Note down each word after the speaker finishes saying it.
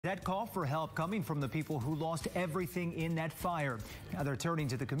That call for help coming from the people who lost everything in that fire. Now they're turning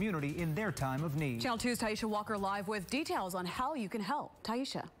to the community in their time of need. Channel 2's Taisha Walker live with details on how you can help.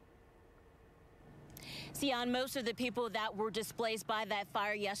 Taisha. Sion, most of the people that were displaced by that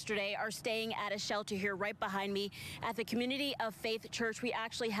fire yesterday are staying at a shelter here right behind me at the Community of Faith Church. We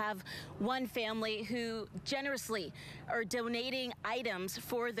actually have one family who generously are donating items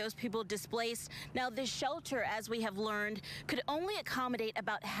for those people displaced. Now, this shelter, as we have learned, could only accommodate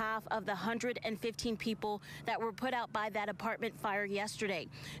about half of the 115 people that were put out by that apartment fire yesterday.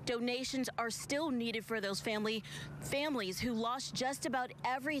 Donations are still needed for those families who lost just about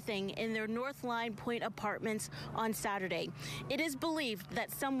everything in their North Line Point apartments on Saturday. It is believed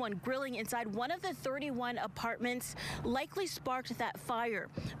that someone grilling inside one of the 31 apartments likely sparked that fire.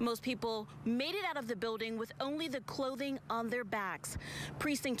 Most people made it out of the building with only the clothing on their backs.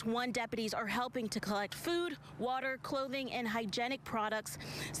 Precinct 1 deputies are helping to collect food, water, clothing, and hygienic products.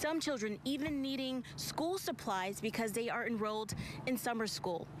 Some children even needing school supplies because they are enrolled in summer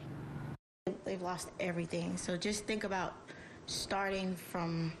school. They've lost everything. So just think about starting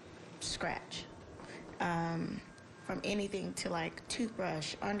from scratch. From anything to like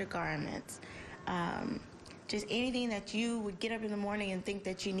toothbrush, undergarments, just anything that you would get up in the morning and think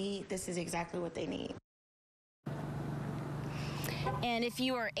that you need, this is exactly what they need. And if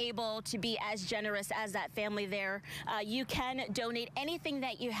you are able to be as generous as that family there, you can donate anything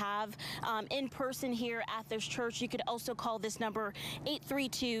that you have in person here at this church. You could also call this number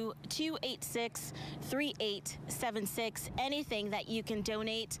 832-286-3876. Anything that you can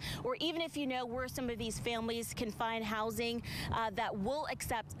donate, or even if you know where some of these families can find housing that will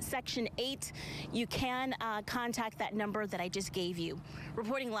accept Section 8, you can contact that number that I just gave you.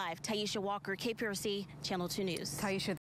 Reporting live, Taisha Walker, KPRC, Channel 2 News. Taisha.